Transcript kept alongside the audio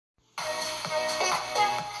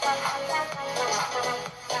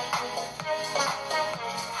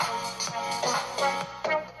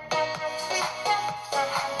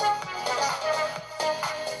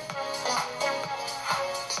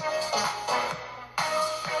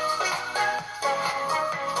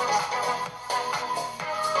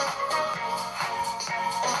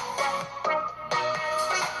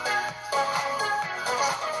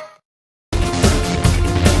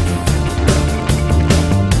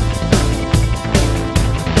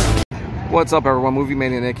What's up, everyone? Movie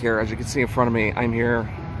Mania Nick here. As you can see in front of me, I'm here,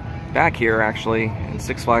 back here actually, in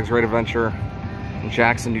Six Flags Great Adventure in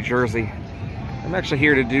Jackson, New Jersey. I'm actually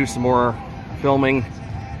here to do some more filming,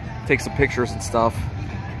 take some pictures and stuff.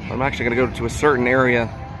 I'm actually going to go to a certain area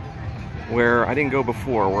where I didn't go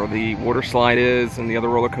before, where the water slide is and the other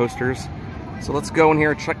roller coasters. So let's go in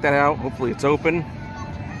here and check that out. Hopefully it's open.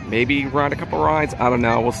 Maybe ride a couple rides. I don't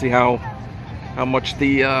know. We'll see how much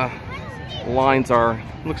the lines are.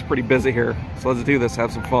 Looks pretty busy here, so let's do this,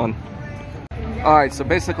 have some fun. Alright, so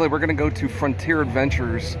basically we're gonna go to Frontier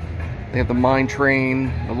Adventures. They have the mine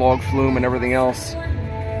train, the log flume, and everything else.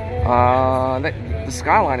 The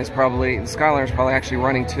Skyline is probably actually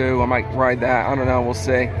running too. I might ride that, I don't know, we'll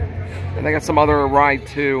see. And they got some other ride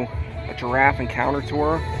too, a giraffe encounter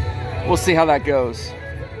tour. We'll see how that goes.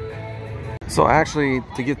 So actually,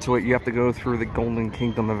 to get to it, you have to go through the Golden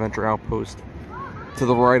Kingdom Adventure Outpost. To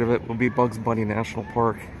the right of it will be Bugs Bunny National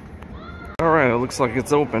Park. Alright, it looks like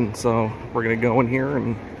it's open, so we're gonna go in here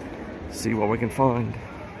and see what we can find.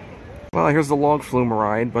 Well, here's the Log Flume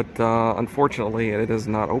Ride, but unfortunately it is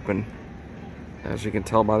not open. As you can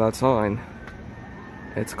tell by that sign.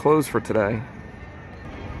 It's closed for today.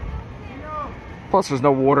 Plus there's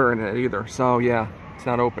no water in it either, so yeah, it's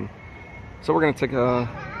not open. So we're gonna take a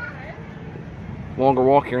longer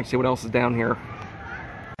walk here and see what else is down here.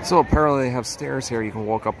 So apparently they have stairs here you can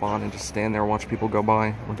walk up on and just stand there and watch people go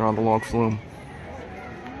by when they're on the log flume.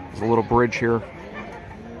 There's a little bridge here.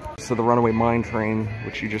 So the runaway mine train,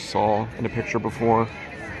 which you just saw in the picture before.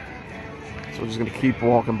 So we're just gonna keep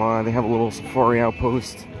walking by. They have a little safari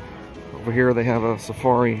outpost. Over here they have a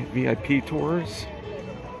safari VIP tours.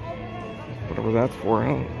 Whatever that's for.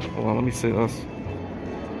 Hold on, let me see this.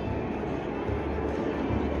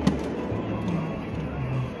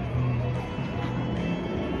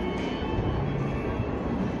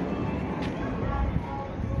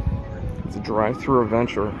 Drive-through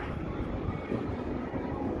adventure.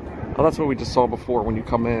 Oh, that's what we just saw before when you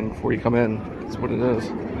come in. Before you come in, that's what it is.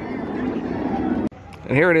 And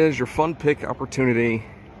here it is, your fun pick opportunity.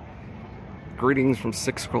 Greetings from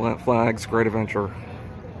Six Flags Great Adventure.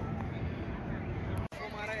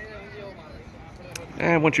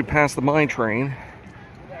 And once you pass the mine train,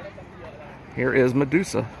 here is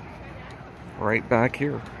Medusa, right back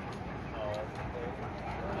here.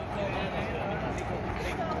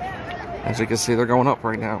 As you can see, they're going up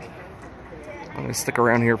right now. I'm going to stick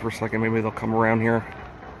around here for a second. Maybe they'll come around here.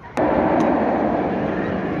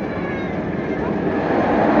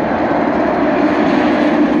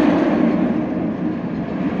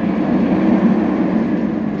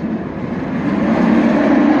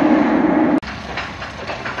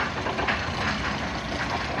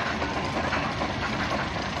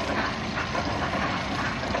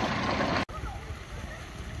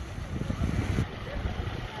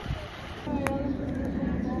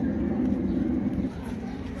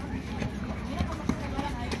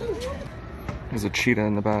 There's a cheetah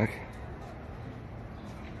in the back.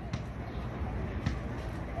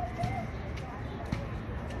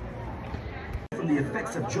 From the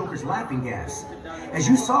effects of Joker's laughing gas. As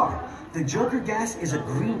you saw, the Joker gas is a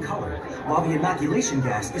green color, while the inoculation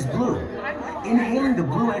gas is blue. Inhaling the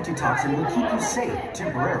blue antitoxin will keep you safe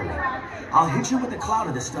temporarily. I'll hit you with a cloud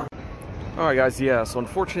of this stuff. Alright guys, yeah, so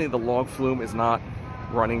unfortunately the log flume is not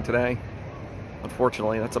running today.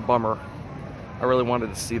 Unfortunately, that's a bummer. I really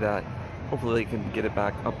wanted to see that. Hopefully they can get it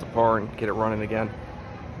back up to par and get it running again.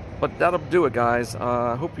 But that'll do it, guys.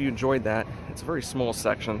 I hope you enjoyed that. It's a very small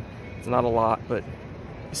section. It's not a lot, but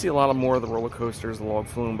you see a lot more of the roller coasters, the log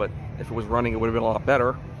flume, but if it was running, it would have been a lot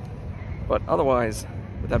better. But otherwise,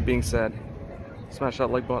 with that being said, smash that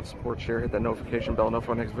like button, support, share, hit that notification bell,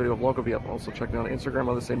 notify our next video of Log Flume. Also check me out on Instagram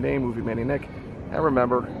on the same name, Movie Mania Nick. And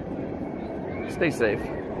remember, stay safe,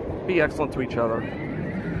 be excellent to each other,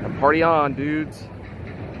 and party on, dudes.